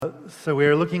So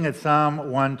we're looking at Psalm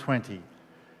 120.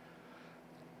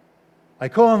 I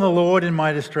call on the Lord in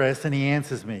my distress, and he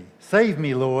answers me. Save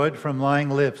me, Lord, from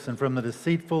lying lips and from the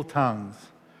deceitful tongues.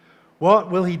 What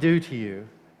will he do to you?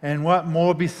 And what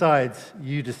more besides,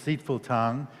 you deceitful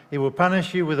tongue? He will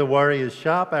punish you with a warrior's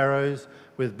sharp arrows,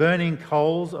 with burning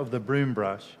coals of the broom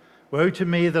brush. Woe to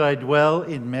me that I dwell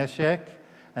in Meshech,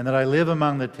 and that I live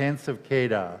among the tents of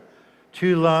Kedar.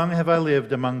 Too long have I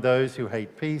lived among those who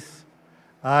hate peace.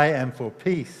 I am for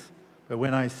peace, but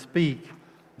when I speak,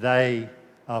 they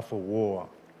are for war.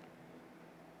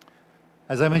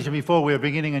 As I mentioned before, we're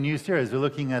beginning a new series. We're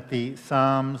looking at the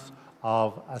Psalms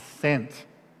of Ascent,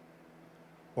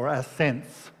 or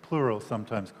Ascents, plural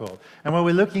sometimes called. And what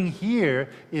we're looking here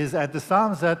is at the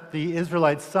Psalms that the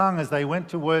Israelites sung as they went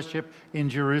to worship in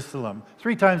Jerusalem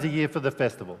 3 times a year for the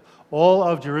festival. All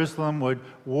of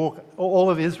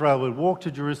Israel would walk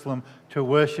to Jerusalem to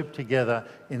worship together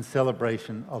in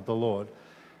celebration of the Lord.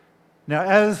 Now,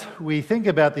 as we think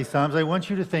about these Psalms, I want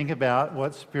you to think about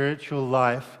what spiritual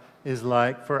life is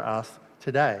like for us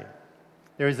today.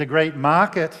 There is a great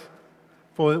market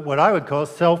for what I would call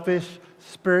selfish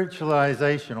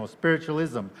spiritualization or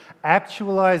spiritualism,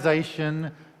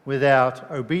 actualization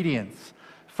without obedience,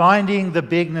 finding the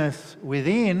bigness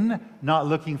within, not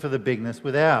looking for the bigness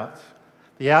without.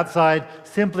 The outside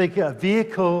simply a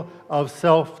vehicle of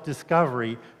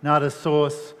self-discovery, not a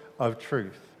source of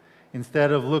truth.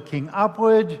 Instead of looking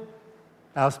upward,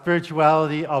 our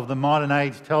spirituality of the modern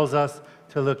age tells us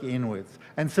to look inwards.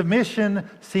 And submission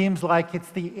seems like it's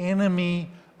the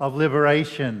enemy of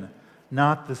liberation,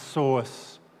 not the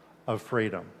source of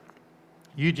freedom.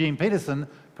 Eugene Peterson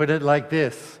put it like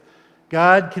this: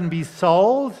 God can be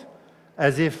sold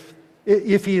as if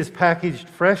he is packaged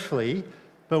freshly,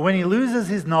 but when he loses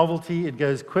his novelty, it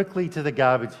goes quickly to the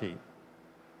garbage heap.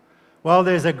 While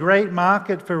there's a great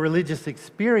market for religious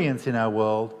experience in our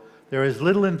world, there is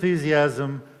little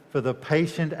enthusiasm for the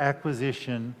patient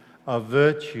acquisition of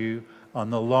virtue on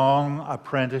the long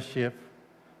apprenticeship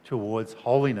towards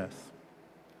holiness.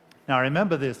 Now, I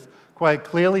remember this quite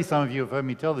clearly. Some of you have heard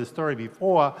me tell this story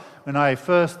before. When I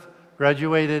first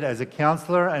graduated as a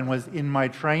counselor and was in my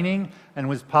training and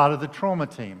was part of the trauma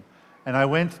team. And I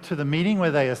went to the meeting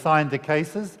where they assigned the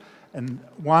cases, and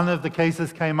one of the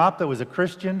cases came up that was a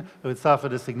Christian who had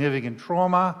suffered a significant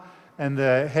trauma, and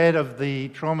the head of the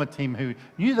trauma team, who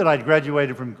knew that I'd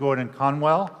graduated from Gordon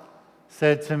Conwell,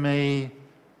 said to me,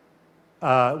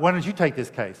 why don't you take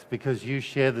this case? Because you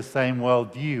share the same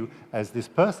worldview as this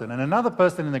person. And another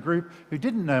person in the group who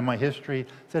didn't know my history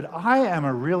said, I am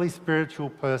a really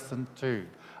spiritual person too.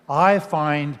 I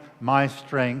find my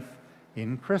strength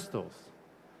in crystals.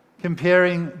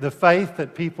 Comparing the faith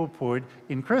that people put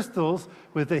in crystals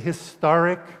with the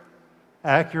historic,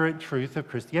 accurate truth of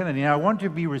Christianity. Now, I want to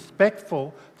be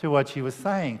respectful to what she was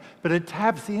saying, but it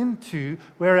taps into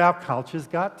where our culture's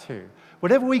got to.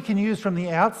 Whatever we can use from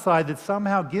the outside that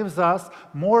somehow gives us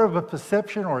more of a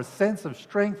perception or a sense of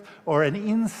strength or an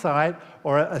insight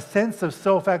or a sense of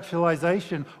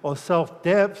self-actualization or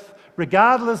self-depth,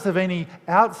 regardless of any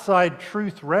outside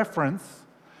truth reference,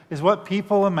 is what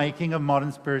people are making of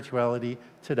modern spirituality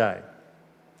today.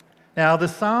 Now, the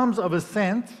Psalms of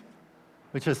Ascent,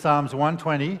 which are Psalms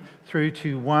 120 through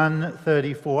to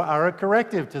 134, are a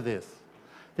corrective to this.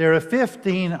 There are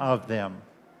 15 of them.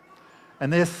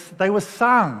 And they were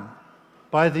sung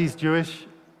by these Jewish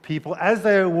people as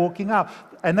they were walking up.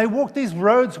 And these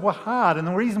roads were hard. And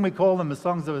the reason we call them the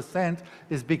Songs of Ascent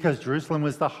is because Jerusalem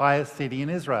was the highest city in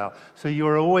Israel. So you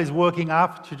were always walking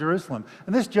up to Jerusalem.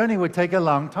 And this journey would take a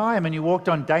long time, and you walked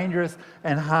on dangerous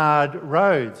and hard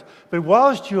roads. But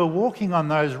whilst you were walking on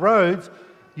those roads,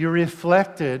 you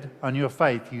reflected on your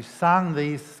faith. You sung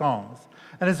these songs.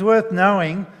 And it's worth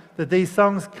knowing that these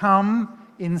songs come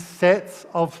in sets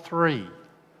of 3.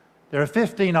 There are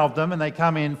 15 of them, and they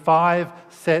come in 5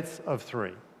 sets of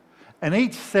 3. And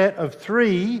each set of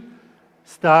 3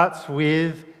 starts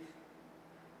with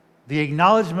the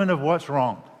acknowledgement of what's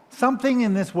wrong. Something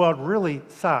in this world really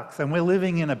sucks, and we're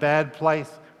living in a bad place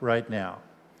right now.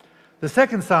 The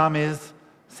second psalm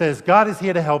says, God is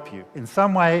here to help you. In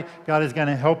some way, God is going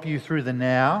to help you through the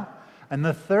now. And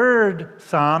the third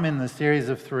psalm in the series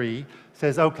of 3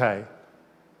 says, okay,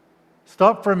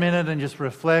 stop for a minute and just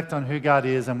reflect on who God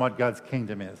is and what God's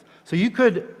kingdom is. So you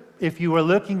could, if you were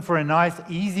looking for a nice,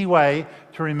 easy way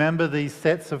to remember these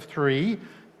sets of 3,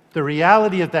 the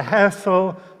reality of the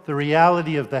hassle, the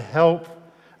reality of the help,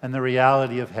 and the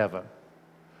reality of heaven.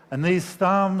 And these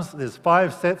psalms, there's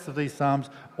 5 sets of these psalms,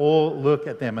 all look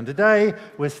at them. And today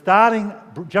we're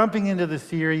jumping into the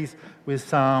series with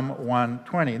Psalm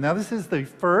 120. Now this is the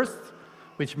first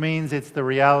which means it's the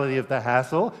reality of the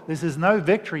hassle. This is no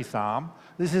victory psalm.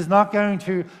 This is not going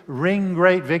to ring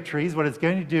great victories. What it's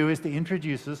going to do is to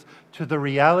introduce us to the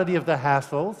reality of the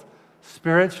hassles,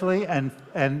 spiritually and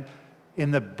in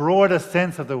the broader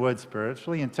sense of the word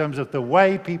spiritually, in terms of the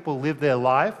way people live their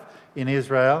life in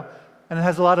Israel, and it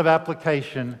has a lot of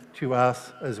application to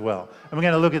us as well. And we're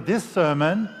going to look at this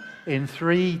sermon in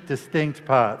 3 distinct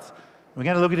parts. We're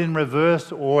going to look at it in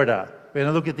reverse order. We're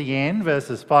going to look at the end,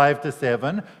 verses 5 to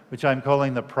 7, which I'm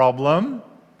calling the problem,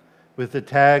 with the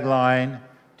tagline,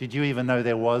 "Did you even know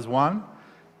there was one?"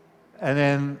 And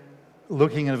then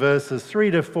looking at verses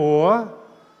 3 to 4,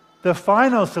 the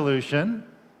final solution,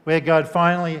 where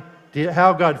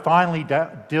how God finally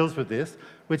deals with this,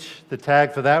 which the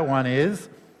tag for that one is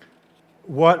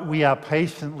what we are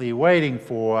patiently waiting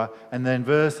for. And then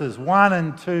verses 1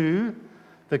 and 2,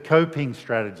 the coping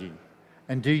strategy.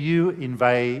 And do you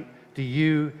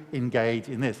engage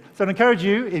in this? So I'd encourage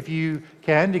you, if you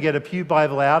can, to get a pew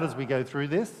Bible out as we go through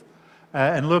this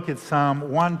and look at Psalm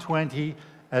 120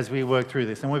 as we work through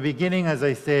this. And we're beginning, as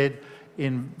I said,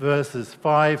 in verses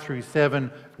 5 through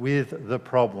 7 with the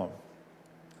problem.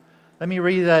 Let me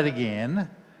read that again.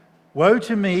 "Woe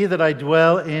to me that I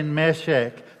dwell in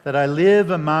Meshech, that I live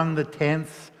among the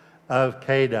tents of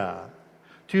Kedar.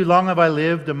 Too long have I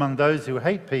lived among those who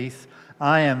hate peace.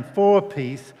 I am for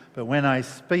peace, but when I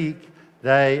speak,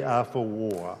 they are for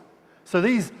war." So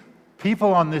these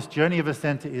people on this journey of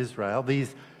ascent to Israel,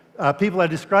 these people are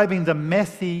describing the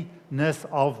messiness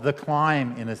of the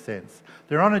climb, in a sense.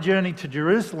 They're on a journey to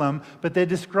Jerusalem, but they're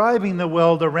describing the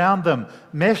world around them.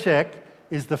 Meshech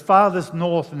is the farthest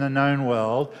north in the known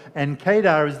world, and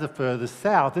Kedar is the furthest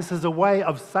south. This is a way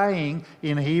of saying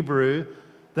in Hebrew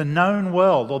the known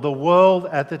world, or the world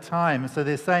at the time. So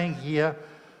they're saying here,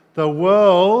 the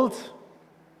world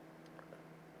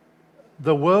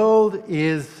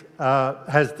is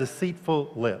has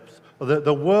deceitful lips.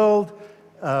 The world,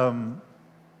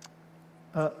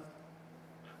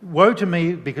 woe to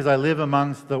me because I live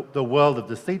amongst the world of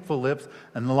deceitful lips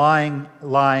and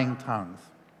lying tongues.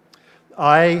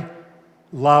 I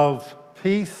love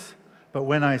peace, but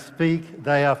when I speak,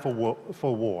 they are for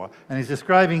war. And he's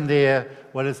describing there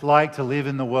what it's like to live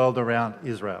in the world around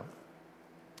Israel.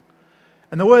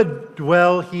 And the word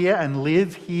dwell here and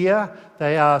live here,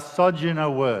 they are sojourner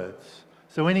words.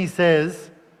 So when he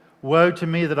says, woe to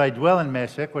me that I dwell in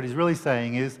Meshech, what he's really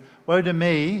saying is, woe to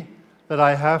me that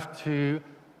I have to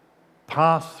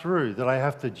pass through, that I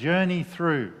have to journey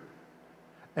through.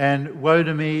 And woe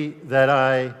to me that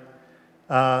I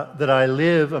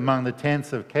live among the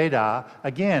tents of Kedar,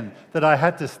 again, that I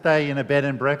had to stay in a bed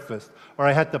and breakfast, or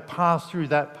I had to pass through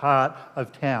that part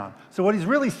of town. So what he's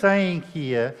really saying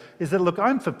here is that, look,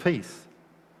 I'm for peace,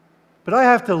 but I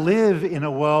have to live in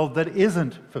a world that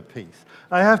isn't for peace.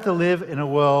 I have to live in a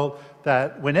world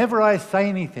that whenever I say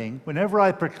anything, whenever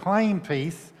I proclaim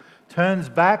peace, turns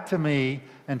back to me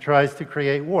and tries to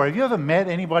create war. Have you ever met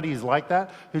anybody who's like that,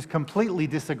 who's completely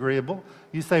disagreeable?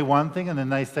 You say one thing and then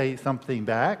they say something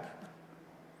back,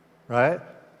 right?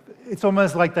 It's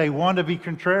almost like they want to be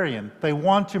contrarian. They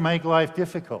want to make life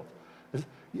difficult.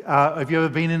 Have you ever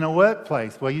been in a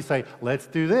workplace where you say, let's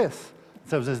do this?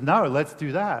 Someone says, no, let's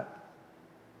do that,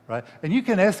 right? And you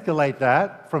can escalate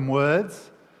that from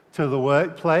words to the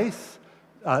workplace,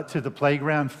 to the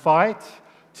playground fight,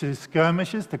 to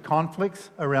skirmishes, to conflicts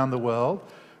around the world.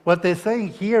 What they're saying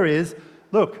here is,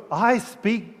 look, I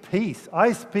speak peace.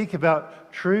 I speak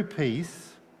about true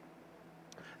peace.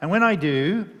 And when I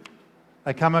do,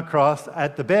 I come across,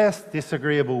 at the best,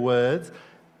 disagreeable words,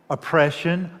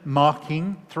 oppression,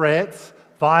 mocking, threats,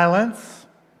 violence.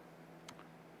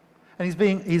 And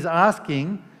he's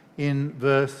asking in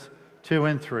verse 2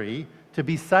 and 3 to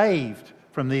be saved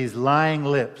from these lying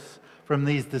lips, from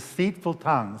these deceitful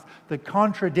tongues that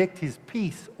contradict his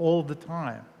peace all the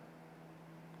time.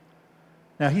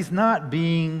 Now, he's not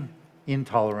being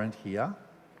intolerant here.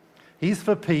 He's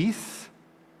for peace.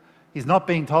 He's not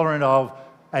being tolerant of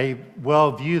a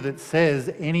worldview that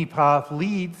says any path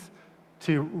leads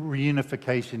to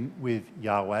reunification with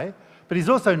Yahweh. But he's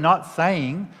also not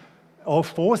saying or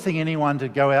forcing anyone to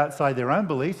go outside their own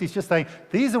beliefs. He's just saying,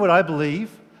 these are what I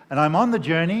believe, and I'm on the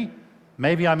journey.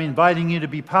 Maybe I'm inviting you to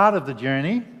be part of the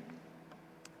journey.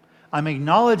 I'm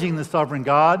acknowledging the sovereign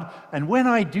God, and when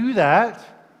I do that,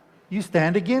 you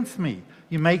stand against me.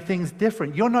 You make things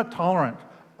different. You're not tolerant.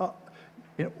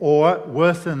 Or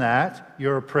worse than that,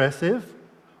 you're oppressive,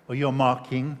 or you're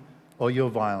mocking, or you're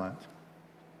violent.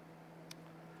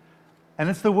 And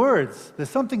it's the words. There's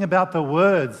something about the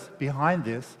words behind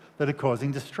this that are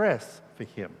causing distress for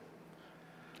him.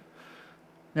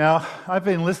 Now, I've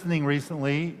been listening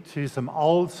recently to some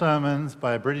old sermons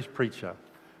by a British preacher,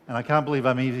 and I can't believe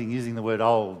I'm even using the word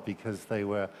old because they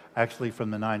were actually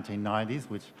from the 1990s,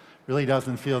 which really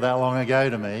doesn't feel that long ago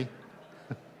to me.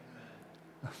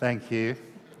 Thank you.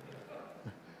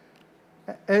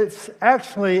 It's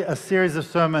actually a series of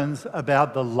sermons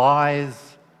about the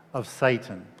lies of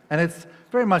Satan. And it's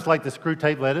very much like the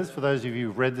Screwtape Letters, for those of you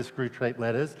who've read the Screwtape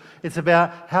Letters. It's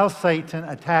about how Satan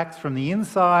attacks from the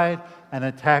inside and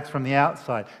attacks from the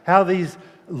outside. How these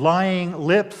lying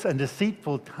lips and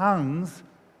deceitful tongues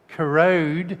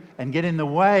corrode and get in the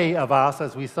way of us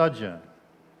as we sojourn.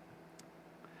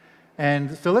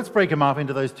 And so let's break them up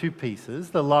into those two pieces,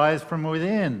 the lies from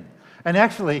within. And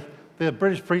actually, the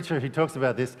British preacher who talks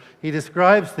about this, he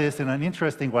describes this in an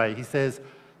interesting way. He says,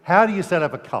 how do you set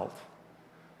up a cult?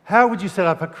 How would you set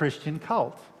up a Christian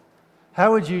cult?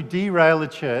 How would you derail a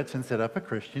church and set up a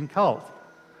Christian cult?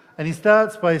 And he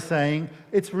starts by saying,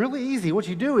 it's really easy. What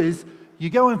you do is you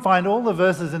go and find all the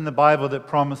verses in the Bible that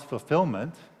promise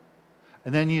fulfillment,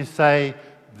 and then you say,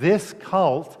 this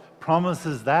cult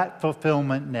promises that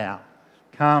fulfillment now.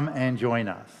 Come and join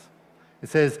us. It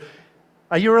says,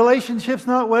 are your relationships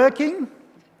not working?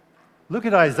 Look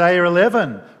at Isaiah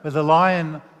 11, where the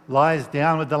lion lies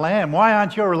down with the lamb. Why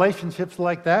aren't your relationships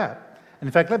like that? And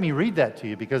in fact, let me read that to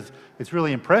you because it's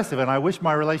really impressive, and I wish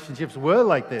my relationships were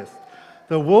like this.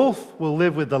 The wolf will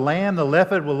live with the lamb, the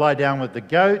leopard will lie down with the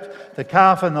goat, the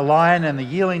calf and the lion and the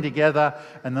yearling together,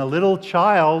 and the little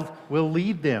child will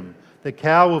lead them. The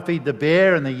cow will feed the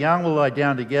bear, and the young will lie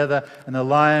down together, and the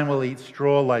lion will eat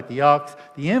straw like the ox.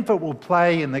 The infant will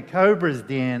play in the cobra's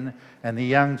den, and the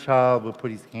young child will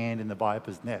put his hand in the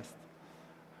viper's nest.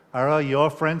 Are all your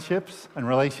friendships and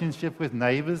relationships with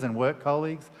neighbors and work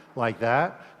colleagues like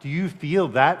that? Do you feel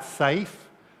that safe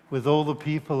with all the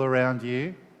people around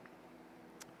you?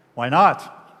 Why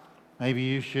not? Maybe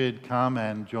you should come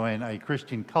and join a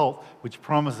Christian cult which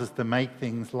promises to make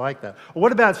things like that. Or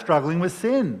what about struggling with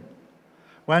sin?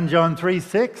 1 John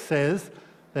 3:6 says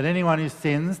that anyone who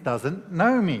sins doesn't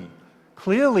know me.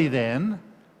 Clearly then,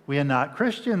 we are not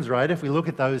Christians, right? If we look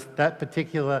at that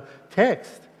particular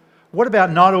text. What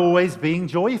about not always being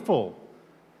joyful?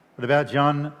 What about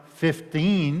John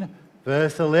 15,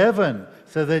 verse 11?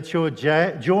 So that your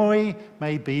joy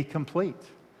may be complete.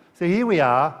 So here we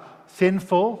are,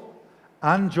 sinful,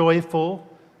 unjoyful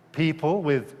people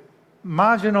with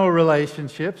marginal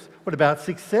relationships. What about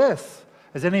success?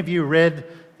 Has any of you read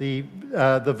the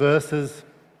verses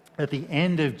at the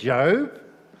end of Job?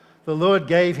 The Lord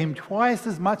gave him twice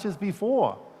as much as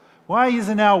before. Why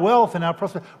isn't our wealth and our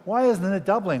prosperity, why isn't it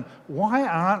doubling? Why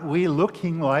aren't we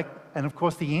looking like, and of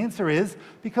course the answer is,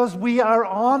 because we are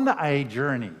on a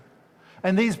journey.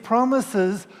 And these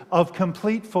promises of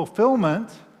complete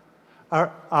fulfillment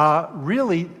are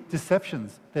really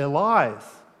deceptions. They're lies.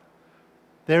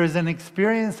 There is an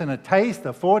experience and a taste,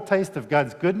 a foretaste of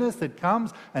God's goodness that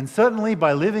comes, and certainly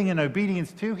by living in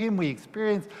obedience to Him, we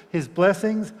experience His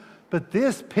blessings. But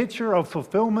this picture of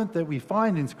fulfillment that we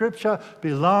find in Scripture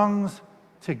belongs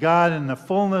to God in the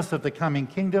fullness of the coming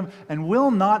kingdom and will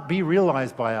not be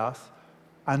realized by us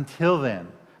until then.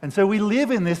 And so we live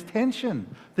in this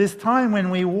tension, this time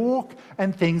when we walk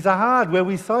and things are hard, where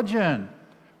we sojourn,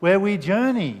 where we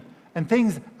journey, and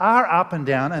things are up and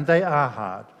down and they are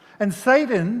hard. And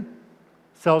Satan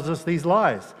sells us these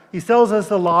lies. He sells us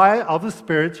the lie of a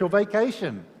spiritual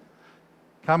vacation.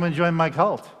 Come and join my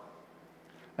cult.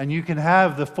 And you can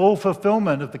have the full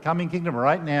fulfillment of the coming kingdom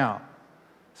right now.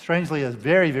 Strangely, a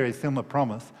very, very similar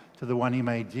promise to the one He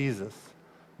made Jesus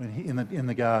when in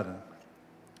the garden.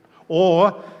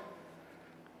 Or,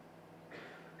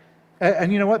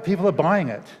 and you know what? People are buying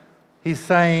it. He's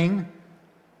saying,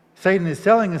 Satan is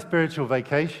selling a spiritual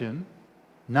vacation,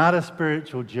 not a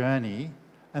spiritual journey,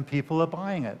 and people are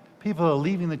buying it. People are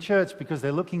leaving the church because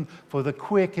they're looking for the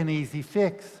quick and easy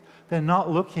fix. They're not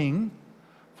looking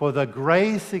for the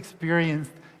grace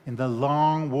experienced in the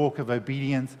long walk of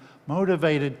obedience,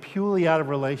 motivated purely out of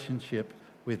relationship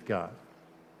with God.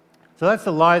 So that's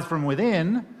the lies from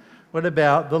within. What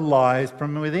about the lies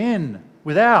from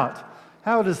without?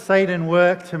 How does Satan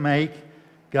work to make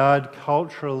God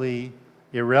culturally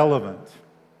irrelevant?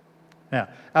 Now,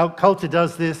 our culture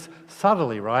does this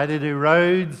subtly, right? It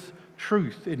erodes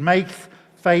truth. It makes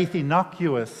faith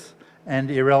innocuous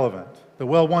and irrelevant. The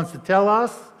world wants to tell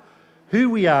us who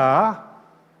we are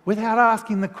without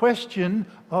asking the question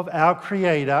of our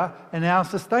Creator and our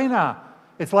Sustainer.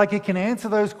 It's like it can answer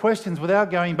those questions without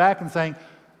going back and saying,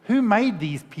 who made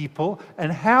these people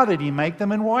and how did He make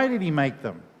them and why did He make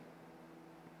them?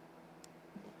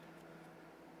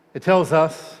 It tells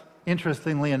us,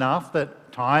 interestingly enough,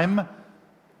 that time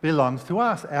belongs to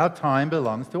us. Our time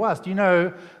belongs to us. Do you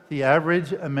know the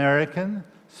average American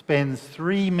spends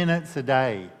 3 minutes a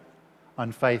day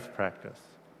on faith practice?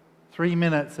 3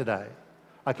 minutes a day.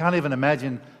 I can't even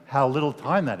imagine how little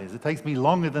time that is. It takes me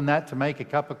longer than that to make a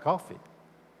cup of coffee.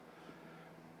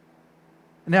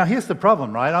 Now, here's the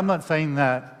problem, right? I'm not saying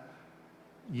that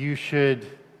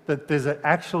that there's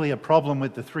actually a problem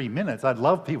with the 3 minutes. I'd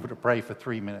love people to pray for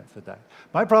 3 minutes a day.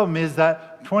 My problem is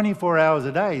that 24 hours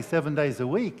a day, 7 days a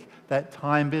week, that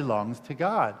time belongs to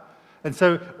God. And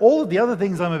so all of the other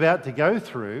things I'm about to go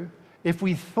through, if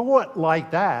we thought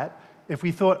like that, if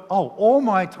we thought, oh, all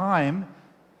my time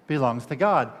belongs to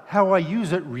God, how I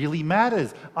use it really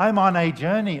matters. I'm on a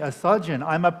journey, a sojourn,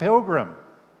 I'm a pilgrim.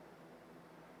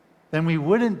 Then we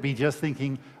wouldn't be just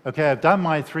thinking, okay, I've done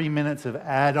my 3 minutes of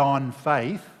add-on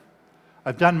faith,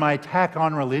 I've done my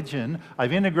tack-on religion,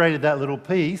 I've integrated that little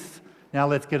piece, now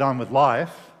let's get on with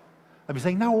life. I'd be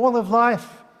saying, no, all of life,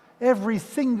 every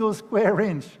single square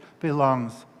inch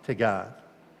belongs to God.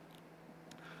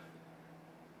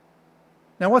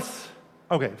 Now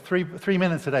okay, three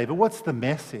minutes a day, but what's the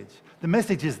message? The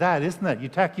message is that, isn't it? You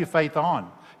tack your faith on.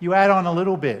 You add on a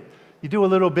little bit. You do a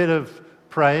little bit of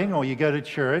praying, or you go to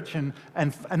church, and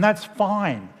that's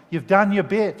fine. You've done your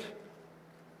bit.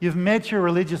 You've met your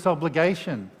religious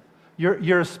obligation.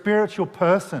 You're a spiritual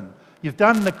person. You've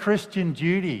done the Christian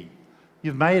duty.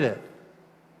 You've made it.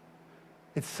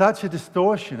 It's such a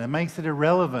distortion. It makes it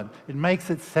irrelevant. It makes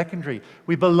it secondary.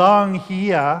 We belong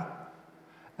here,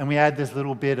 and we add this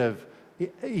little bit of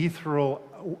ethereal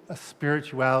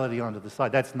spirituality onto the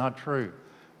side. That's not true.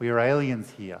 We are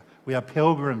aliens here. We are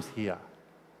pilgrims here.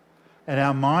 And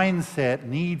our mindset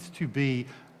needs to be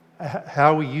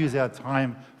how we use our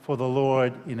time for the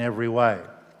Lord in every way.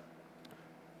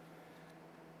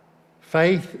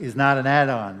 Faith is not an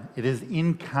add-on. It is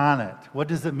incarnate. What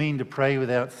does it mean to pray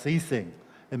without ceasing?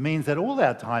 It means that all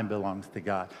our time belongs to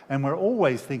God. And we're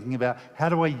always thinking about, how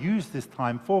do I use this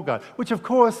time for God? Which, of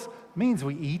course, means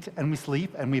we eat and we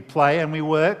sleep and we play and we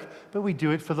work, but we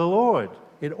do it for the Lord.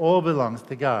 It all belongs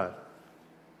to God.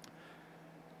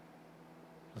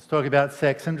 Let's talk about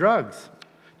sex and drugs.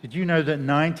 Did you know that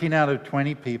 19 out of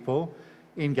 20 people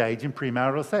engage in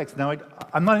premarital sex? Now,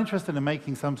 I'm not interested in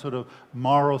making some sort of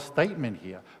moral statement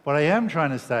here. What I am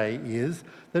trying to say is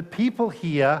that people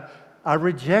here are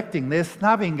rejecting, they're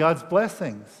snubbing God's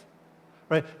blessings.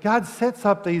 Right? God sets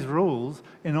up these rules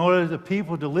in order for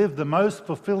people to live the most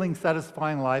fulfilling,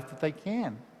 satisfying life that they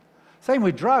can. Same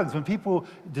with drugs. When people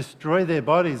destroy their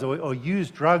bodies or use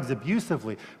drugs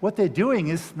abusively, what they're doing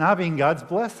is snubbing God's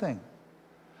blessing.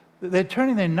 They're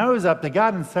turning their nose up to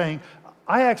God and saying,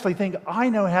 I actually think I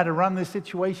know how to run this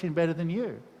situation better than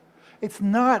you. It's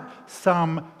not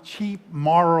some cheap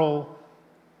moral,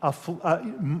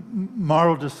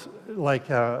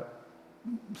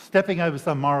 stepping over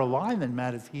some moral line that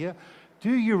matters here.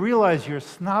 Do you realize you're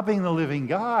snubbing the living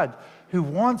God who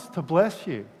wants to bless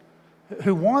you,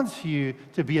 who wants you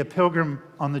to be a pilgrim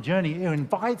on the journey, who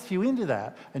invites you into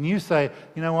that? And you say,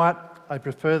 you know what, I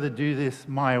prefer to do this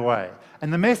my way.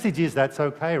 And the message is that's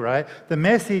okay, right? The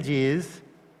message is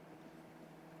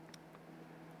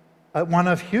one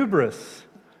of hubris,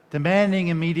 demanding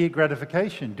immediate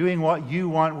gratification, doing what you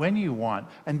want when you want,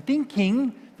 and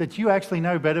thinking that you actually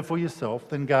know better for yourself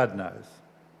than God knows.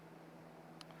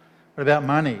 What about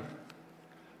money?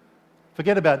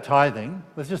 Forget about tithing.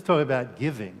 Let's just talk about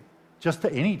giving, just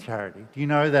to any charity. Do you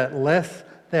know that less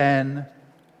than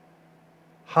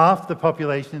half the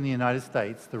population in the United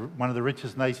States, one of the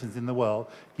richest nations in the world,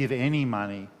 give any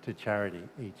money to charity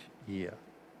each year?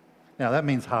 Now, that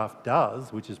means half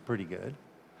does, which is pretty good.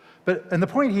 And the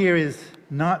point here is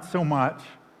not so much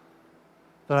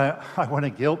that I want to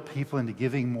guilt people into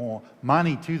giving more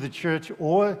money to the church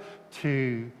or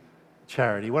to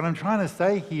charity. What I'm trying to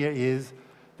say here is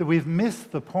that we've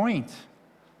missed the point,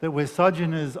 that we're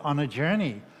sojourners on a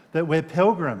journey, that we're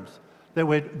pilgrims, that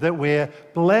we're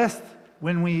blessed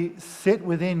when we sit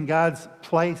within God's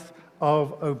place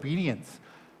of obedience.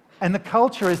 And the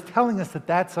culture is telling us that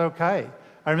that's okay.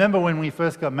 I remember when we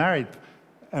first got married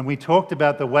and we talked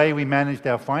about the way we managed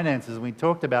our finances, and we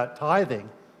talked about tithing.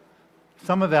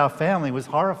 Some of our family was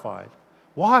horrified.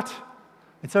 What?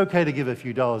 It's okay to give a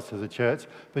few dollars to the church,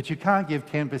 but you can't give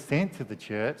 10% to the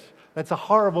church. That's a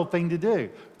horrible thing to do.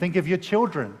 Think of your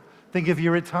children. Think of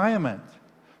your retirement.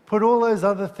 Put all those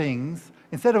other things,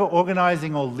 instead of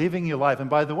organizing or living your life. And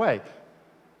by the way,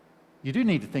 you do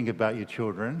need to think about your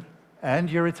children and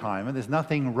your retirement. There's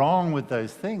nothing wrong with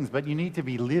those things, but you need to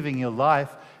be living your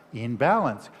life in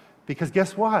balance. Because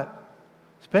guess what?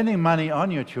 Spending money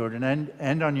on your children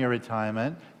and on your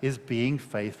retirement is being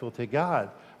faithful to God.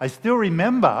 I still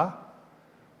remember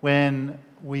when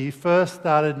we first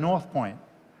started North Point.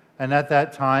 And at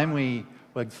that time, we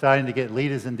were starting to get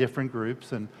leaders in different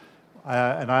groups. And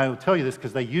I will tell you this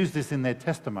because they use this in their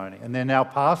testimony. And they're now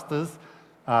pastors,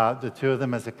 the two of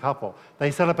them as a couple.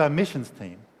 They set up our missions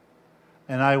team.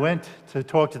 And I went to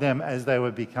talk to them as they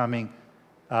were becoming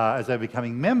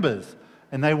members.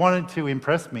 And they wanted to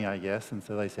impress me, I guess. And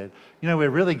so they said, you know, we're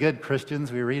really good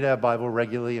Christians. We read our Bible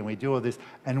regularly and we do all this.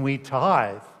 And we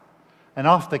tithe. And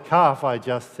off the cuff, I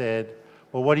just said,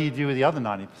 well, what do you do with the other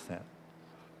 90%?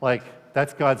 Like,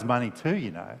 that's God's money too,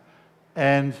 you know.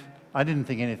 And I didn't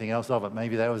think anything else of it.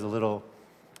 Maybe that was a little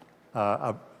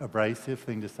abrasive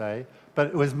thing to say. But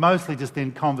it was mostly just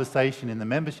in conversation in the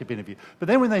membership interview. But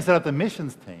then when they set up the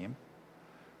missions team,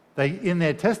 in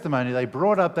their testimony, they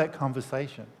brought up that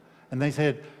conversation. And they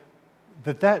said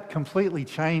that completely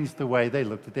changed the way they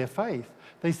looked at their faith.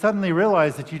 They suddenly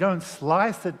realized that you don't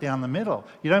slice it down the middle.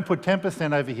 You don't put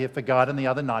 10% over here for God and the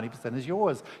other 90% is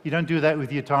yours. You don't do that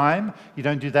with your time. You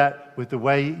don't do that with the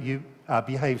way you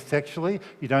behave sexually.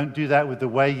 You don't do that with the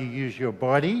way you use your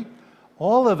body.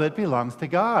 All of it belongs to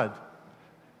God.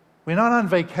 We're not on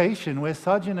vacation. We're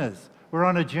sojourners. We're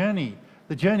on a journey.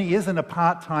 The journey isn't a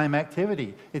part-time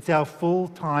activity. It's our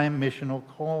full-time missional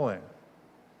calling.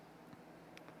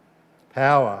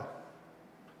 Power.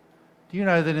 Do you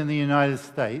know that in the United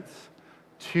States,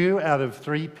 2 out of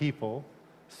 3 people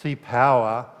see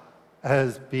power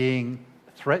as being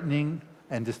threatening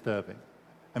and disturbing?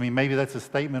 I mean, maybe that's a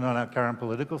statement on our current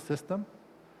political system,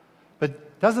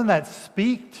 but doesn't that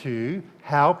speak to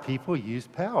how people use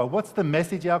power? What's the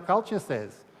message our culture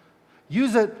says?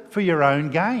 Use it for your own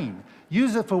gain.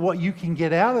 Use it for what you can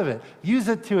get out of it. Use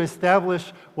it to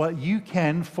establish what you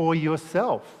can for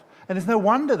yourself. And it's no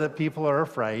wonder that people are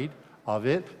afraid of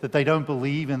it, that they don't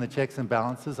believe in the checks and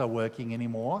balances are working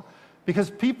anymore,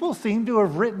 because people seem to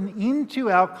have written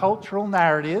into our cultural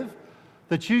narrative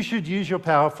that you should use your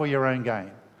power for your own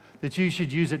gain, that you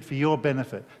should use it for your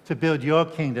benefit, to build your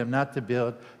kingdom, not to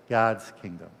build God's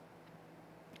kingdom.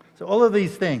 So all of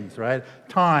these things, right?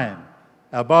 Time,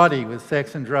 our body with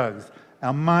sex and drugs,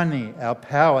 our money, our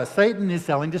power. Satan is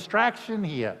selling distraction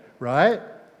here, right?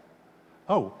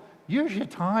 Oh, use your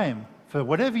time for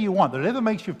whatever you want, whatever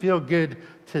makes you feel good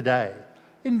today.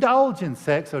 Indulge in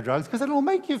sex or drugs because it'll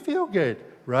make you feel good,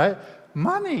 right?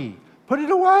 Money, put it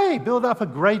away. Build up a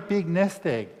great big nest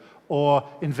egg or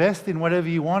invest in whatever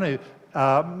you want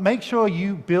to. Make sure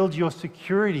you build your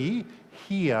security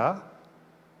here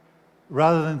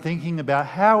rather than thinking about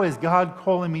how is God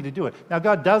calling me to do it. Now,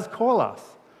 God does call us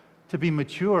to be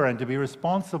mature and to be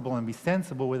responsible and be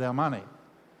sensible with our money.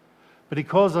 But He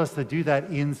calls us to do that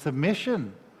in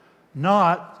submission,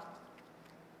 not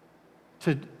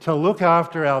to look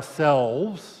after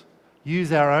ourselves,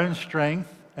 use our own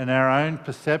strength and our own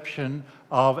perception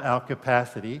of our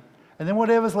capacity, and then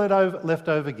whatever's left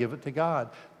over, give it to God.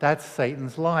 That's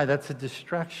Satan's lie. That's a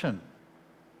distraction.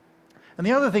 And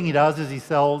the other thing he does is he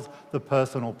sells the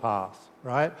personal pass,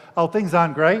 right? Oh, things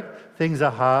aren't great. Things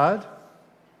are hard,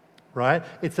 right?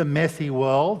 It's a messy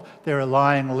world. There are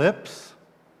lying lips.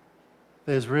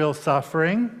 There's real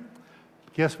suffering.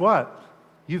 Guess what?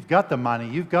 You've got the money,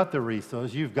 you've got the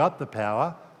resource, you've got the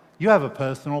power. You have a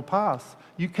personal pass.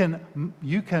 You can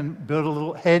build a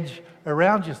little hedge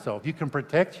around yourself. You can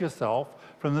protect yourself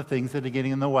from the things that are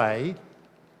getting in the way.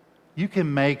 You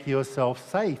can make yourself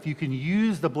safe. You can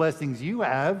use the blessings you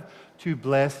have to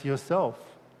bless yourself,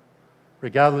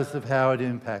 regardless of how it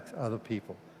impacts other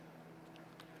people.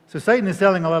 So Satan is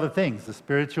selling a lot of things. The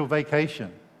spiritual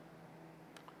vacation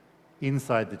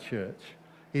inside the church.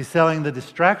 He's selling the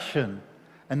distraction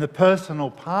and the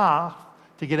personal path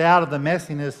to get out of the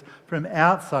messiness from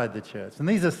outside the church. And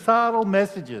these are subtle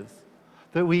messages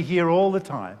that we hear all the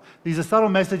time. These are subtle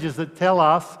messages that tell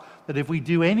us that if we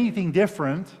do anything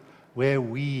different, we're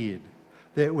weird,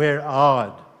 that we're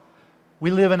odd.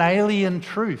 We live an alien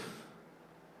truth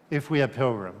if we are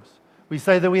pilgrims. We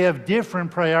say that we have different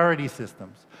priority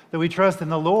systems, that we trust in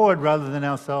the Lord rather than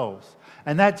ourselves.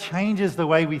 And that changes the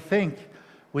way we think.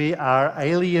 We are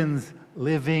aliens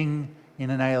living in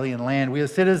an alien land. We are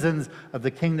citizens of the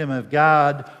kingdom of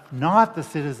God, not the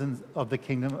citizens of the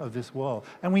kingdom of this world.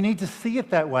 And we need to see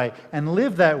it that way and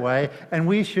live that way, and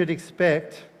we should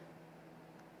expect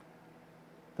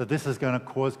that this is going to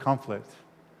cause conflict,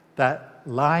 that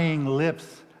lying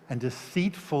lips and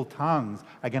deceitful tongues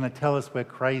are going to tell us we're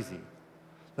crazy,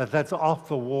 that that's off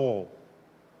the wall,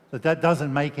 that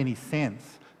doesn't make any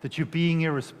sense, that you're being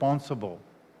irresponsible,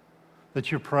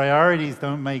 that your priorities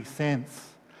don't make sense.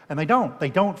 And they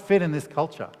don't fit in this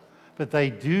culture, but they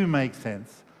do make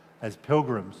sense as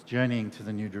pilgrims journeying to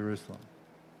the New Jerusalem.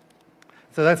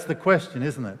 So that's the question,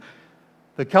 isn't it?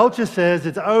 The culture says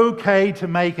it's okay to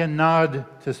make a nod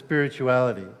to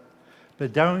spirituality,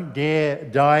 but don't dare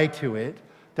die to it,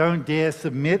 don't dare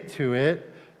submit to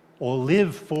it or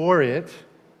live for it.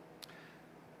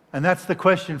 And that's the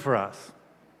question for us.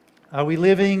 Are we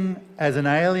living as an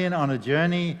alien on a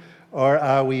journey, or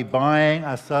are we buying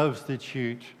a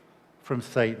substitute from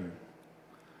Satan?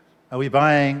 Are we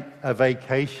buying a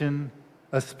vacation,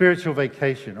 a spiritual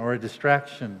vacation, or a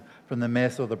distraction from the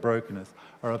mess or the brokenness,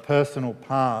 or a personal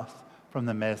path from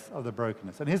the mess of the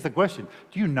brokenness? And here's the question.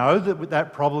 Do you know that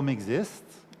that problem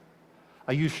exists?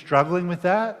 Are you struggling with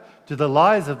that? Do the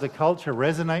lies of the culture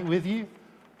resonate with you?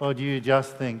 Or do you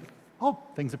just think, oh,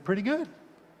 things are pretty good?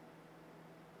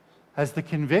 Has the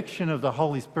conviction of the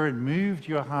Holy Spirit moved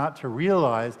your heart to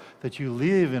realize that you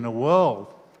live in a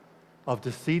world of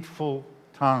deceitful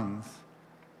tongues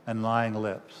and lying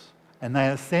lips? And they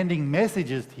are sending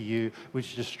messages to you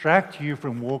which distract you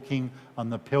from walking on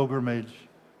the pilgrimage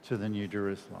to the New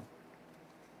Jerusalem.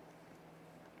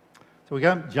 So we're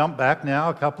going to jump back now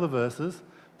a couple of verses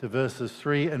to verses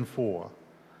 3 and 4.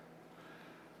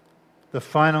 The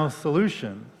final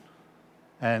solution.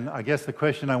 And I guess the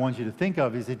question I want you to think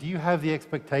of is, do you have the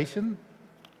expectation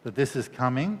that this is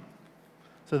coming?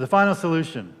 So the final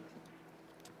solution,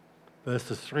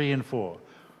 verses 3 and 4.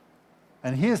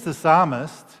 And here's the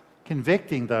psalmist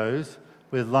convicting those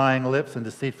with lying lips and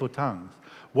deceitful tongues.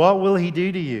 What will he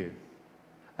do to you?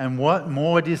 And what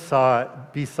more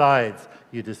besides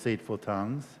you deceitful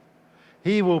tongues?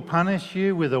 He will punish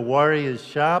you with a warrior's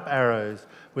sharp arrows,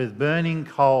 with burning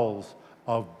coals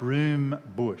of broom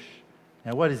bush.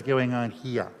 Now, what is going on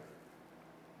here?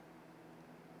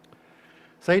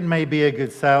 Satan may be a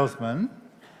good salesman,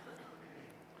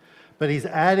 but he's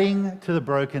adding to the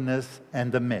brokenness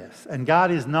and the mess. And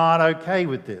God is not okay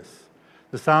with this.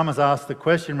 The psalmist asks the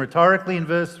question rhetorically in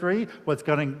verse 3, what's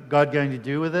God going to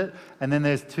do with it? And then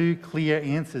there's two clear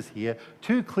answers here,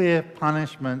 two clear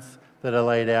punishments that are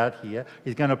laid out here.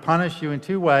 He's going to punish you in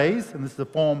two ways, and this is the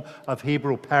form of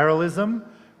Hebrew parallelism,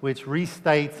 which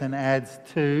restates and adds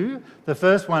to. The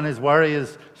first one is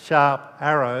warriors' sharp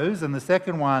arrows, and the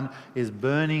second one is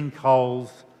burning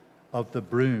coals of the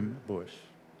broom bush.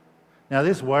 Now,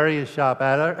 this warriors' sharp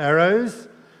arrows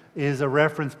is a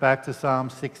reference back to Psalm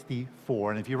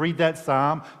 64. And if you read that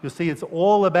psalm, you'll see it's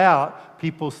all about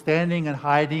people standing and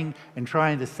hiding and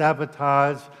trying to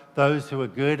sabotage those who are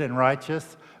good and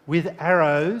righteous with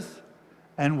arrows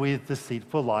and with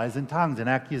deceitful lies and tongues and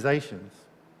accusations.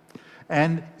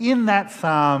 And in that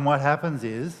psalm, what happens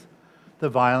is the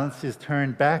violence is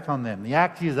turned back on them. The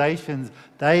accusations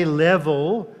they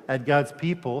level at God's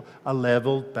people are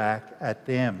leveled back at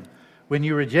them. When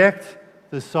you reject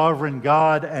the sovereign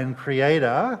God and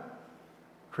Creator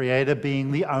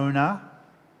being the owner,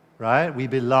 right? We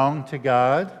belong to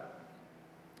God,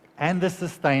 and the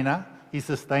sustainer. He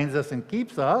sustains us and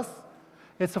keeps us.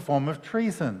 It's a form of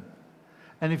treason.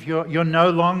 And if you're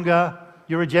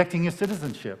rejecting your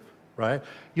citizenship, right?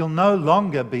 You'll no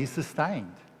longer be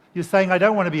sustained. You're saying, I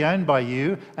don't want to be owned by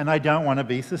you, and I don't want to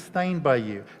be sustained by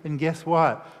you. And guess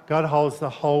what? God holds the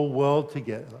whole world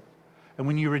together. And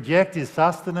when you reject his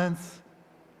sustenance,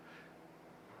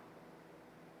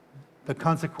 the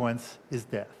consequence is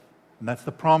death. And that's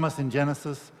the promise in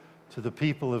Genesis to the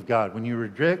people of God. When you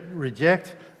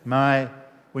reject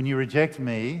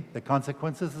me, the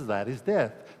consequences of that is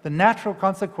death. The natural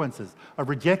consequences of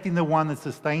rejecting the one that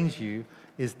sustains you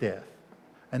is death.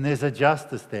 And there's a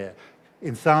justice there.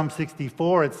 In Psalm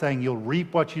 64, it's saying you'll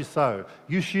reap what you sow.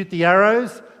 You shoot the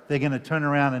arrows, they're going to turn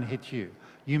around and hit you.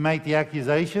 You make the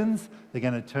accusations, they're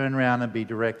going to turn around and be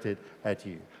directed at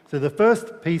you. So the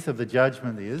first piece of the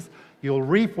judgment is you'll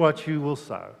reap what you will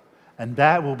sow, and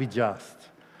that will be just.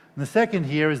 And the second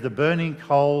here is the burning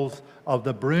coals of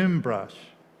the bush.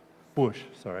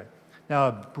 Now,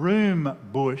 a broom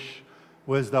bush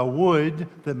was the wood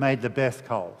that made the best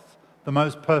coals, the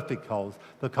most perfect coals,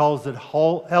 the coals that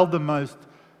held the most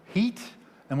heat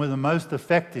and were the most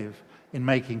effective in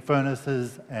making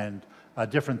furnaces and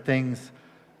different things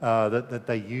that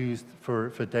they used for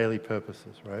daily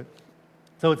purposes, right?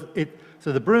 So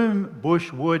the broom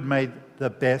bush wood made the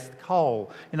best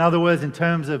coal. In other words, in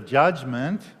terms of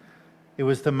judgment, it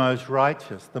was the most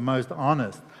righteous, the most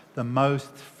honest, the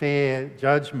most fair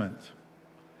judgment.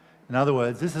 In other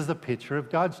words, this is a picture of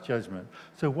God's judgment.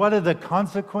 So what are the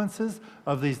consequences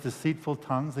of these deceitful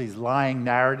tongues, these lying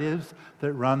narratives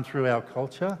that run through our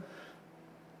culture?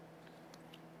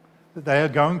 That they are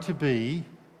going to be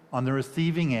on the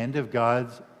receiving end of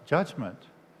God's judgment,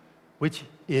 which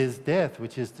is death,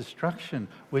 which is destruction,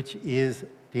 which is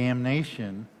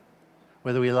damnation,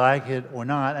 whether we like it or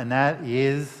not, and that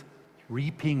is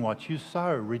reaping what you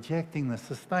sow, rejecting the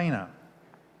sustainer.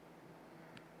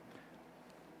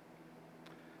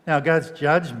 Now, God's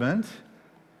judgment,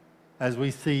 as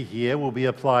we see here, will be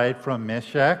applied from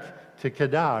Meshach to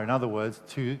Kedar. In other words,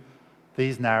 to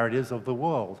these narratives of the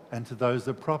world and to those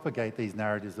that propagate these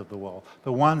narratives of the world,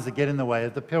 the ones that get in the way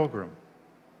of the pilgrim,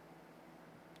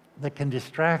 that can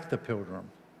distract the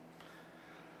pilgrim.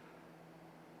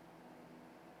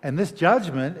 And this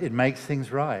judgment, it makes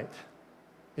things right.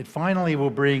 It finally will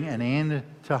bring an end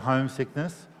to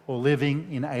homesickness or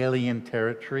living in alien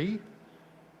territory.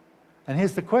 And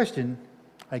here's the question,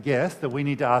 I guess, that we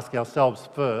need to ask ourselves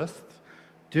first.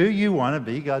 Do you want to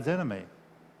be God's enemy?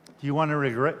 Do you want to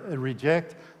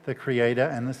reject the Creator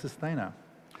and the Sustainer?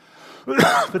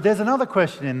 But there's another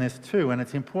question in this too, and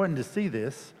it's important to see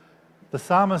this. The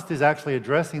psalmist is actually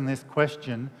addressing this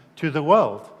question to the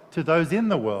world, to those in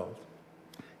the world.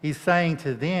 He's saying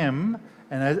to them,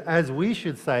 and as we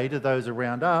should say to those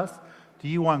around us, do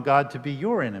you want God to be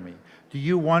your enemy? Do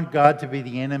you want God to be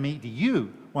the enemy? Do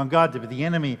you want God to be the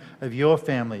enemy of your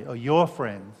family or your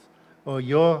friends or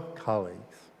your colleagues?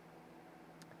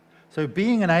 So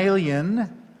being an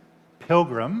alien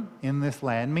pilgrim in this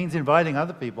land means inviting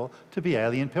other people to be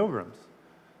alien pilgrims.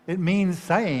 It means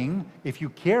saying, if you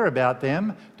care about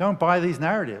them, don't buy these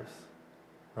narratives,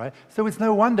 right? So it's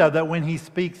no wonder that when he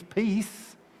speaks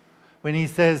peace, when he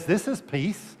says this is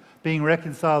peace, being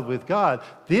reconciled with God,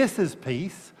 this is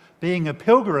peace, being a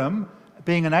pilgrim,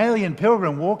 being an alien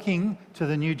pilgrim walking to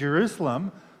the New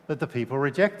Jerusalem, that the people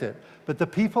reject it. But the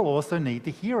people also need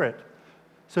to hear it.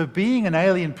 So being an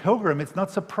alien pilgrim, it's not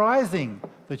surprising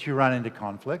that you run into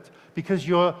conflict because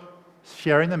you're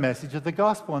sharing the message of the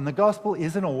gospel, and the gospel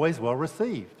isn't always well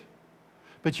received.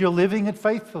 But you're living it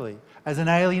faithfully as an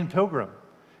alien pilgrim.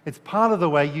 It's part of the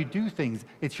way you do things.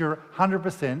 It's your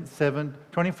 100%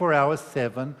 24 hours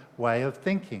 7 way of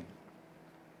thinking.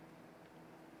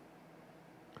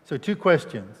 So 2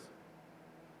 questions.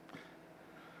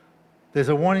 There's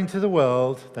a warning to the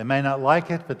world. They may not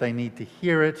like it, but they need to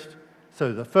hear it.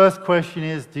 So the first question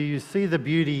is, do you see the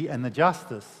beauty and the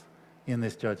justice in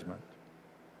this judgment?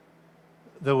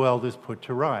 The world is put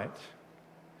to right.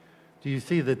 Do you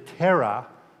see the terror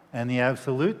and the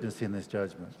absoluteness in this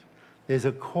judgment? There's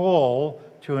a call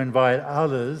to invite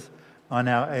others on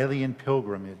our alien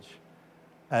pilgrimage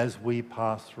as we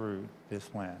pass through this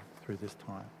land, through this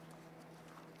time.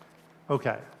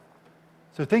 Okay,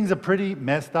 so things are pretty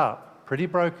messed up, pretty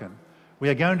broken. We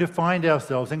are going to find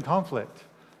ourselves in conflict.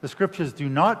 The scriptures do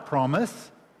not promise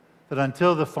that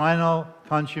until the final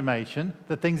consummation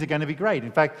that things are going to be great.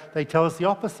 In fact, they tell us the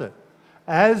opposite.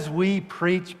 As we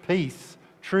preach peace,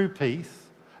 true peace,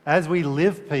 as we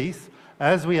live peace,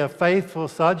 as we are faithful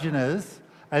sojourners,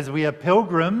 as we are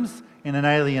pilgrims in an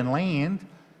alien land,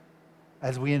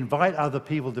 as we invite other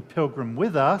people to pilgrim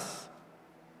with us,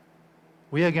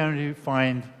 we are going to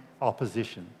find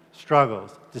opposition,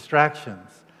 struggles, distractions,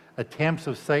 attempts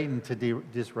of Satan to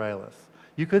disrail us.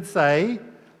 You could say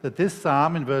that this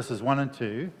psalm in verses 1 and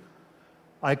 2,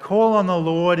 I call on the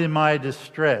Lord in my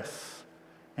distress,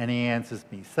 and he answers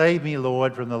me. Save me,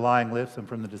 Lord, from the lying lips and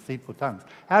from the deceitful tongues.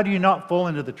 How do you not fall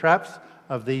into the traps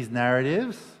of these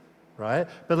narratives, right?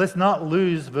 But let's not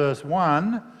lose verse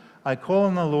 1. I call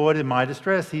on the Lord in my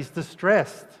distress. He's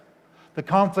distressed. The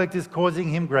conflict is causing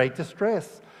him great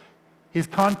distress. His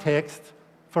context,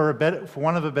 for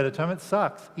want of a better term, it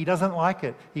sucks. He doesn't like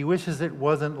it. He wishes it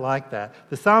wasn't like that.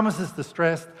 The psalmist is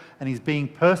distressed and he's being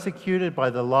persecuted by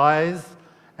the lies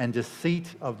and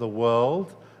deceit of the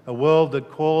world, a world that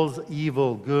calls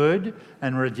evil good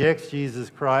and rejects Jesus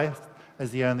Christ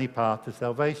as the only path to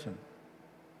salvation.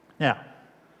 Now,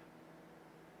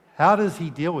 how does he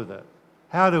deal with it?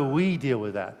 How do we deal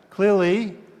with that?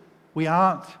 Clearly, we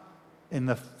aren't in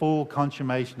the full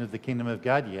consummation of the kingdom of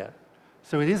God yet.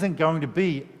 So it isn't going to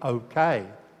be okay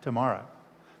tomorrow.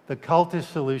 The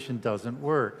cultish solution doesn't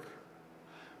work.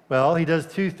 Well, he does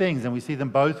 2 things, and we see them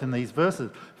both in these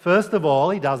verses. First of all,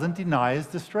 he doesn't deny his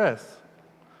distress.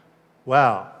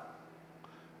 Wow.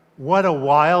 What a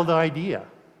wild idea.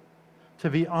 To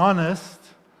be honest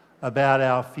about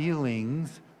our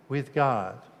feelings with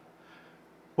God.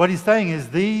 What he's saying is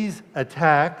these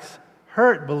attacks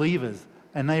hurt believers,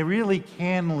 and they really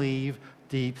can leave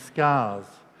deep scars.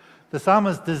 The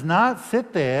psalmist does not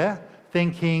sit there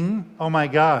thinking, oh my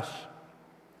gosh,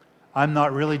 I'm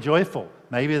not really joyful.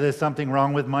 Maybe there's something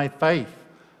wrong with my faith.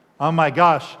 Oh my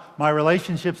gosh, my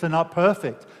relationships are not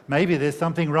perfect. Maybe there's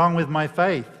something wrong with my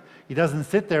faith. He doesn't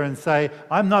sit there and say,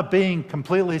 I'm not being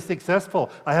completely successful.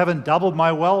 I haven't doubled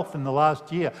my wealth in the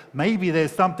last year. Maybe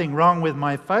there's something wrong with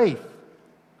my faith.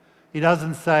 He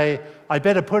doesn't say, I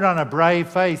better put on a brave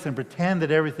face and pretend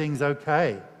that everything's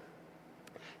okay.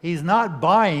 He's not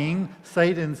buying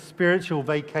Satan's spiritual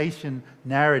vacation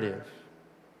narrative.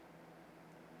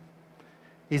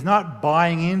 He's not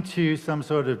buying into some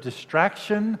sort of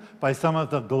distraction by some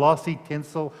of the glossy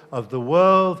tinsel of the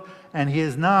world, and he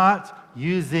is not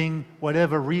using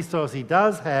whatever resource he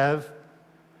does have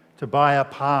to buy a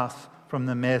pass from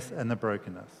the mess and the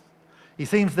brokenness. He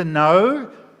seems to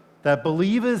know that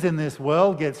believers in this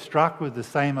world get struck with the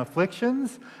same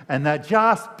afflictions, and that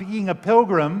just being a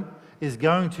pilgrim is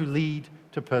going to lead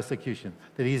to persecution,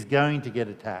 that he's going to get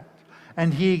attacked.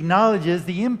 And he acknowledges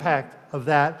the impact of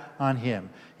that on him.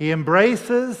 He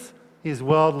embraces his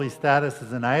worldly status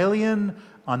as an alien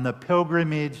on the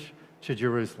pilgrimage to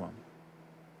Jerusalem.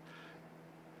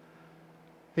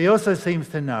 He also seems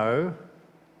to know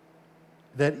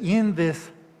that in this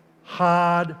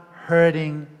hard,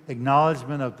 hurting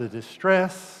acknowledgement of the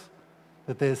distress,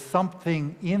 that there's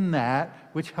something in that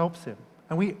which helps him.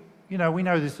 And we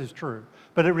know this is true,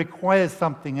 but it requires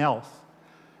something else.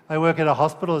 I work at a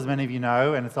hospital, as many of you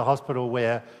know, and it's a hospital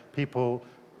where people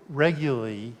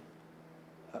regularly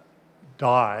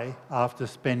die after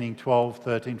spending 12,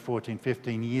 13, 14,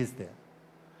 15 years there.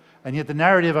 And yet the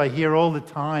narrative I hear all the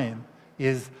time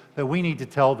is that we need to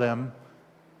tell them,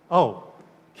 oh,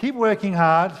 keep working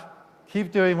hard,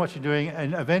 keep doing what you're doing,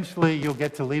 and eventually you'll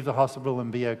get to leave the hospital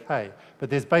and be okay. But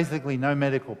there's basically no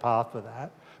medical path for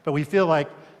that. But we feel like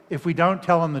if we don't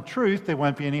tell them the truth, there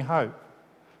won't be any hope.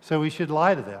 So we should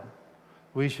lie to them.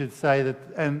 We should say that,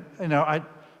 and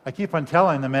I keep on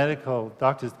telling the medical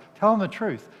doctors, tell them the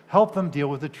truth. Help them deal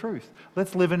with the truth.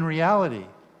 Let's live in reality.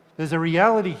 There's a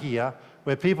reality here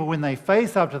where people, when they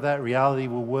face up to that reality,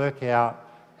 will work out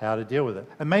how to deal with it.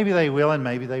 And maybe they will and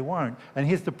maybe they won't. And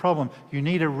here's the problem. You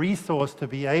need a resource to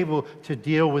be able to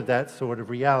deal with that sort of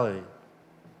reality.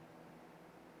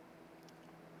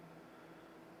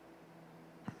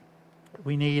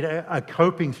 We need a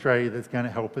coping strategy that's going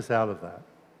to help us out of that.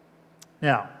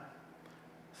 Now,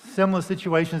 similar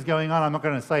situations going on. I'm not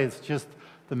going to say it's just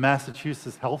the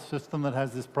Massachusetts health system that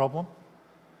has this problem.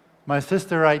 My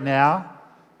sister right now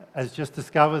has just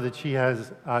discovered that she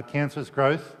has cancerous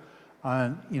growth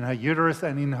in her uterus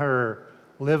and in her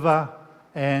liver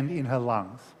and in her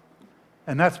lungs.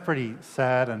 And that's pretty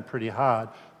sad and pretty hard.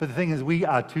 But the thing is, we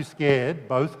are too scared,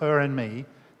 both her and me,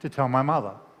 to tell my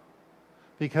mother.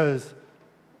 Because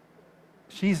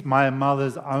she's my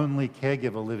mother's only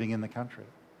caregiver living in the country.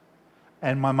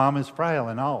 And my mum is frail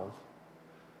and old.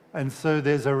 And so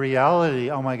there's a reality,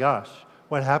 oh my gosh,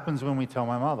 what happens when we tell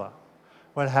my mother?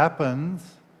 What happens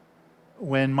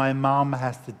when my mum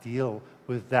has to deal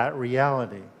with that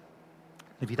reality?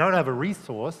 If you don't have a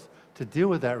resource to deal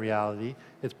with that reality,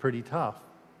 it's pretty tough.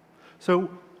 So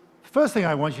the first thing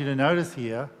I want you to notice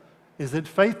here is that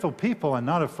faithful people are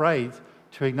not afraid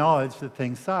to acknowledge that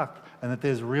things suck and that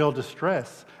there's real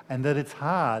distress and that it's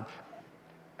hard.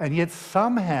 And yet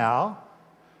somehow,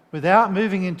 without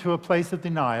moving into a place of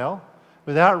denial,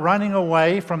 without running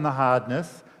away from the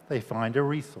hardness, they find a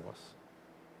resource.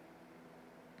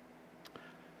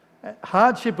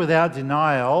 Hardship without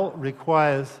denial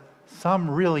requires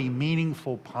some really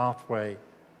meaningful pathway,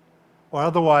 or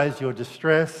otherwise your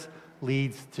distress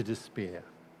leads to despair.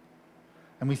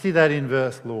 And we see that in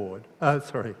verse 1.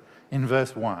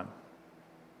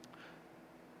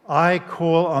 I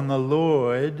call on the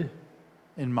Lord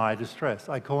in my distress.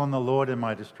 I call on the Lord in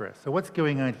my distress. So what's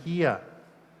going on here?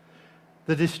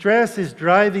 The distress is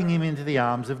driving him into the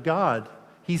arms of God.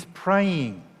 He's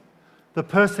praying. The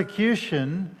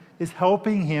persecution is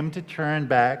helping him to turn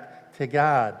back to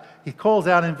God. He calls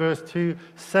out in verse 2,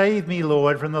 save me,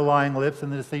 Lord, from the lying lips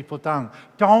and the deceitful tongue.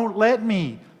 Don't let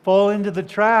me fall into the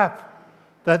trap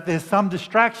that there's some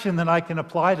distraction that I can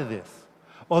apply to this,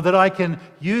 or that I can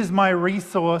use my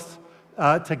resource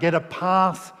to get a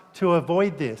pass to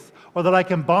avoid this, or that I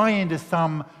can buy into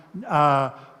some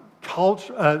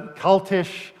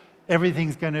cultish,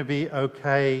 everything's going to be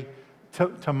okay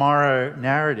tomorrow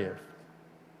narrative.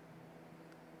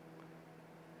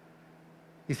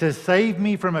 He says, save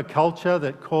me from a culture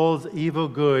that calls evil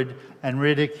good and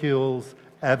ridicules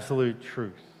absolute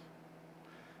truth.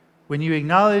 When you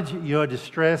acknowledge your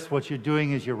distress, what you're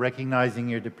doing is you're recognizing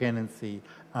your dependency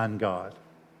on God.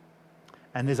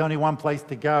 And there's only one place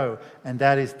to go, and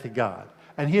that is to God.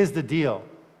 And here's the deal.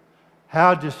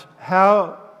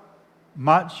 How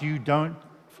much you don't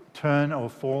turn or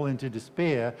fall into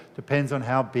despair depends on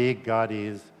how big God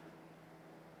is.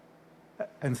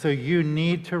 And so you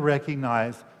need to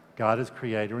recognize God as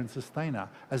creator and sustainer,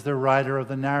 as the writer of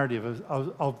the narrative,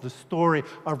 of the story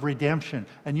of redemption.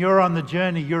 And you're on the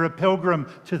journey. You're a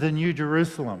pilgrim to the New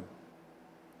Jerusalem.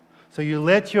 So you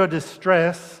let your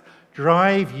distress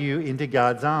drive you into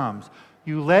God's arms.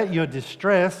 You let your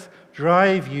distress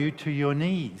drive you to your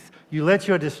knees. You let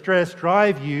your distress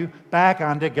drive you back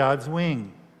under God's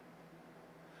wing.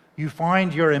 You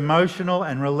find your emotional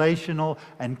and relational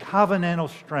and covenantal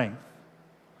strength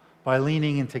by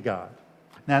leaning into God.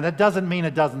 Now, that doesn't mean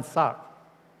it doesn't suck.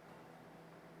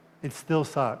 It still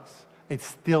sucks. It's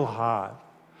still hard.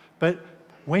 But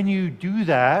when you do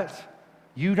that,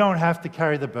 you don't have to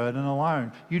carry the burden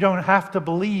alone. You don't have to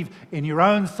believe in your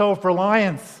own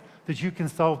self-reliance that you can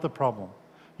solve the problem.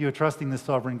 You're trusting the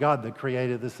sovereign God, the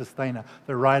creator, the sustainer,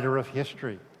 the writer of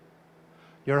history.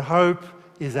 Your hope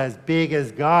is as big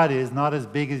as God is, not as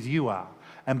big as you are.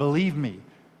 And believe me,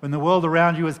 when the world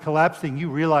around you is collapsing, you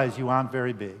realize you aren't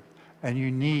very big, and you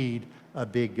need a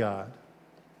big God.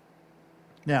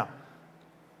 Now,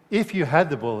 if you had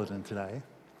the bulletin today,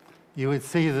 you would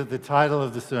see that the title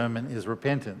of the sermon is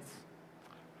Repentance.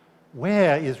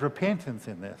 Where is repentance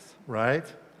in this, right?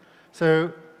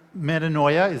 So,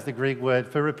 metanoia is the Greek word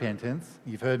for repentance.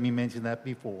 You've heard me mention that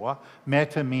before.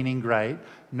 Meta meaning great.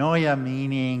 Noia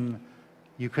meaning,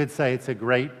 you could say it's a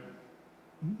great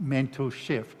mental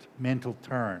shift, mental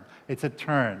turn. It's a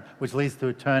turn, which leads to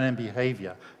a turn in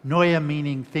behavior. Noia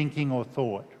meaning thinking or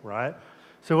thought, right?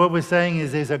 So what we're saying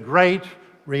is there's a great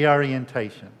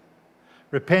reorientation.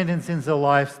 Repentance is a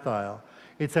lifestyle.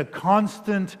 It's a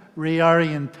constant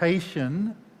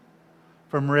reorientation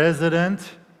from resident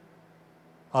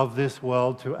of this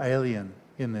world to alien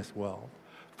in this world.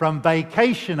 From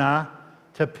vacationer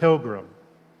to pilgrim.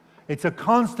 It's a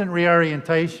constant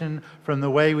reorientation from the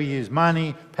way we use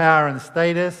money, power, and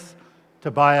status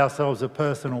to buy ourselves a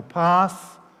personal pass,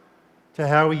 to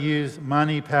how we use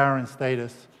money, power, and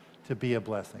status to be a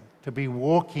blessing, to be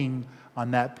walking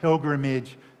on that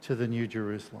pilgrimage to the New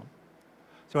Jerusalem.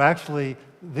 So actually,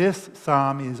 this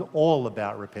psalm is all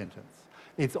about repentance.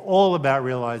 It's all about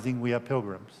realizing we are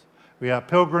pilgrims. We are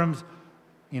pilgrims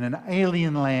in an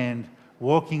alien land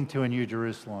walking to a New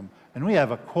Jerusalem. And we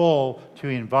have a call to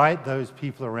invite those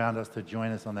people around us to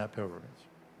join us on that pilgrimage.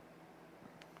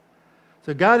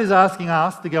 So God is asking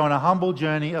us to go on a humble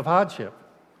journey of hardship,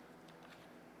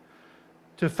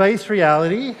 to face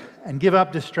reality and give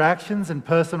up distractions and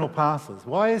personal passes.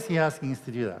 Why is he asking us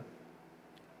to do that?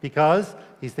 Because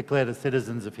he's declared us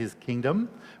citizens of his kingdom.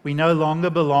 We no longer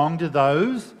belong to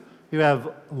those who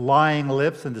have lying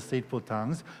lips and deceitful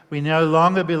tongues. We no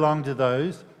longer belong to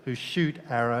those who shoot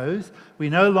arrows. We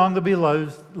no longer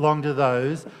belong to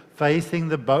those facing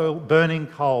the burning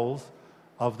coals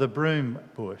of the broom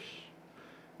bush.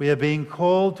 We are being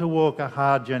called to walk a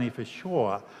hard journey for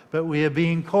sure, but we are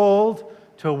being called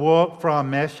to walk from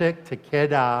Meshech and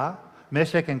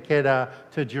Kedar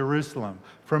to Jerusalem,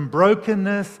 from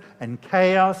brokenness and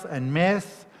chaos and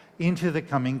mess into the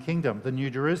coming kingdom, the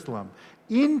New Jerusalem,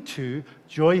 into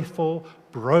joyful,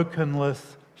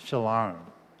 brokenless shalom.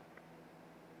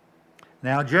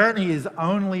 Now, our journey is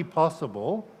only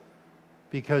possible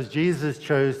because Jesus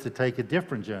chose to take a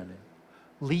different journey,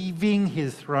 leaving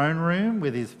his throne room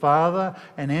with his Father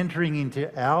and entering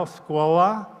into our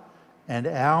squalor and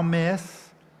our mess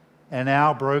and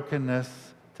our brokenness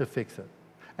to fix it.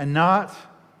 And not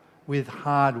with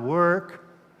hard work,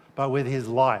 but with his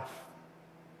life.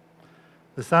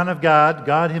 The Son of God,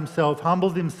 God himself,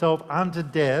 humbled himself unto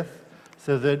death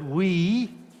so that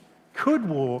we could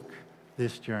walk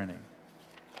this journey.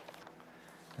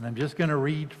 And I'm just going to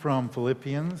read from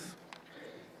Philippians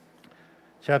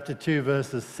chapter 2,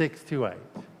 verses 6 to 8.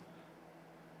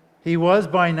 He was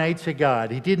by nature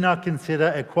God. He did not consider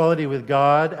equality with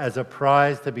God as a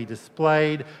prize to be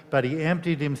displayed, but he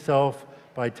emptied himself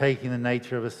by taking the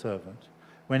nature of a servant.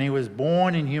 When he was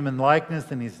born in human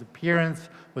likeness and his appearance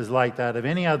was like that of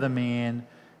any other man,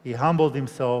 he humbled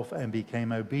himself and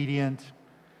became obedient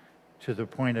to the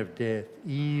point of death,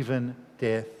 even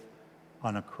death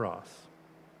on a cross.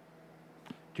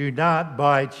 Do not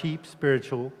buy cheap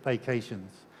spiritual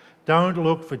vacations. Don't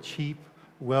look for cheap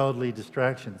worldly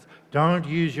distractions. Don't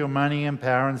use your money and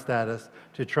power and status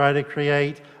to try to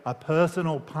create a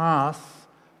personal pass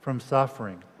from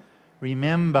suffering.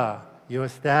 Remember your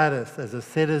status as a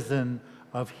citizen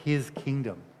of his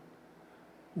kingdom.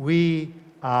 We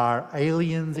are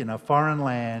aliens in a foreign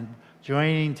land,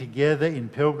 joining together in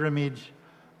pilgrimage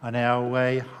on our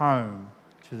way home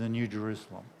to the New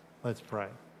Jerusalem. Let's pray.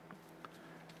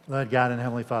 Lord God and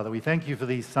Heavenly Father, we thank you for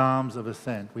these Psalms of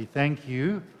Ascent. We thank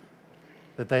you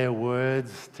that they are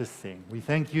words to sing. We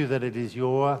thank you that it is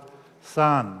your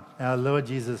Son, our Lord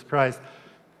Jesus Christ,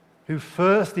 who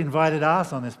first invited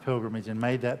us on this pilgrimage and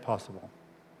made that possible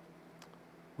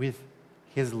with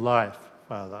his life,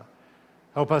 Father.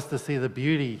 Help us to see the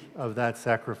beauty of that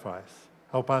sacrifice.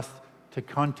 Help us to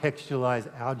contextualize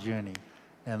our journey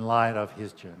in light of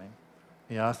his journey.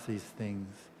 We ask these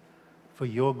things for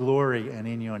your glory and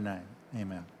in your name.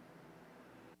 Amen.